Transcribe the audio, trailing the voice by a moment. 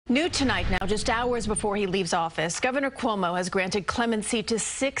New tonight now, just hours before he leaves office, Governor Cuomo has granted clemency to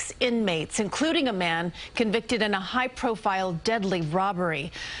 6 inmates, including a man convicted in a high-profile deadly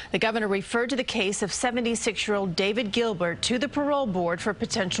robbery. The governor referred to the case of 76-year-old David Gilbert to the parole board for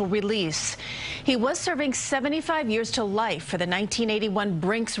potential release. He was serving 75 years to life for the 1981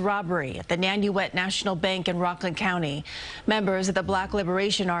 Brinks robbery at the Nanuet National Bank in Rockland County. Members of the Black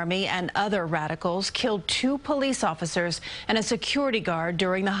Liberation Army and other radicals killed 2 police officers and a security guard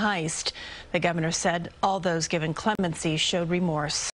during the heist. The governor said all those given clemency showed remorse.